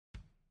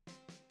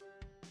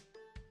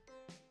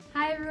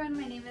Hi everyone,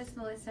 my name is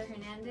Melissa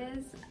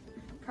Hernandez,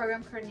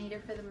 Program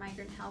Coordinator for the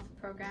Migrant Health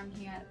Program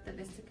here at the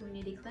Vista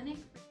Community Clinic.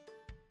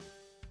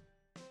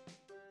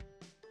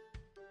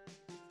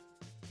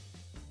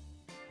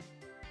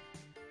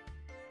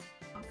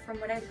 From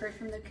what I've heard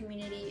from the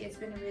community, it's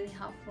been really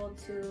helpful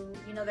to,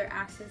 their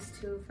access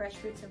to fresh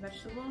fruits and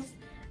vegetables.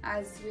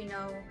 As we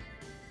know,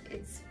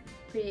 it's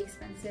pretty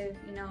expensive,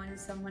 and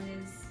someone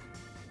is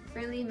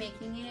really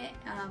making it.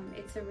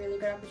 It's a really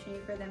good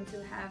opportunity for them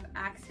to have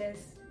access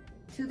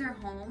to their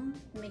home,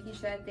 making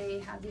sure that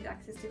they have these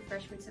access to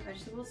fresh fruits and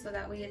vegetables, so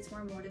that way it's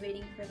more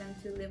motivating for them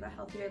to live a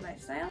healthier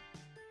lifestyle.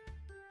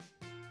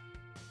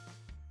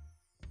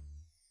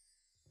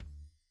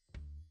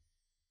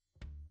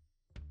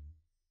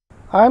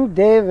 I'm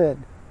David,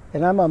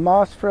 and I'm a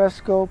Más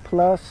Fresco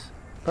Plus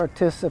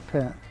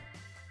participant.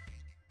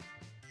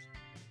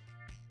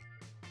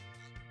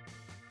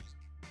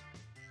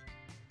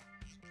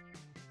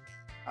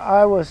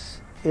 I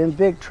was in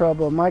big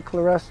trouble. My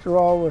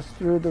cholesterol was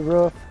through the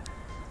roof.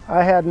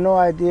 I had no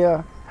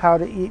idea how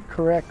to eat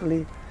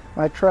correctly.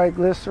 My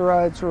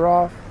triglycerides were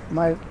off.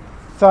 My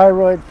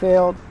thyroid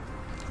failed.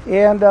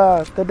 And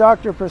the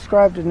doctor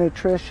prescribed a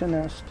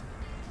nutritionist.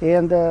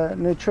 And the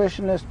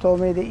nutritionist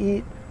told me to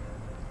eat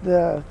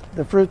the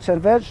fruits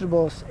and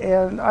vegetables,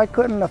 and I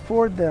couldn't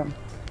afford them.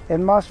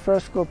 And Más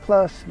Fresco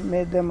Plus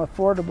made them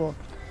affordable.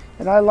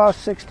 And I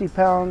lost 60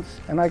 pounds,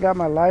 and I got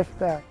my life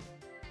back.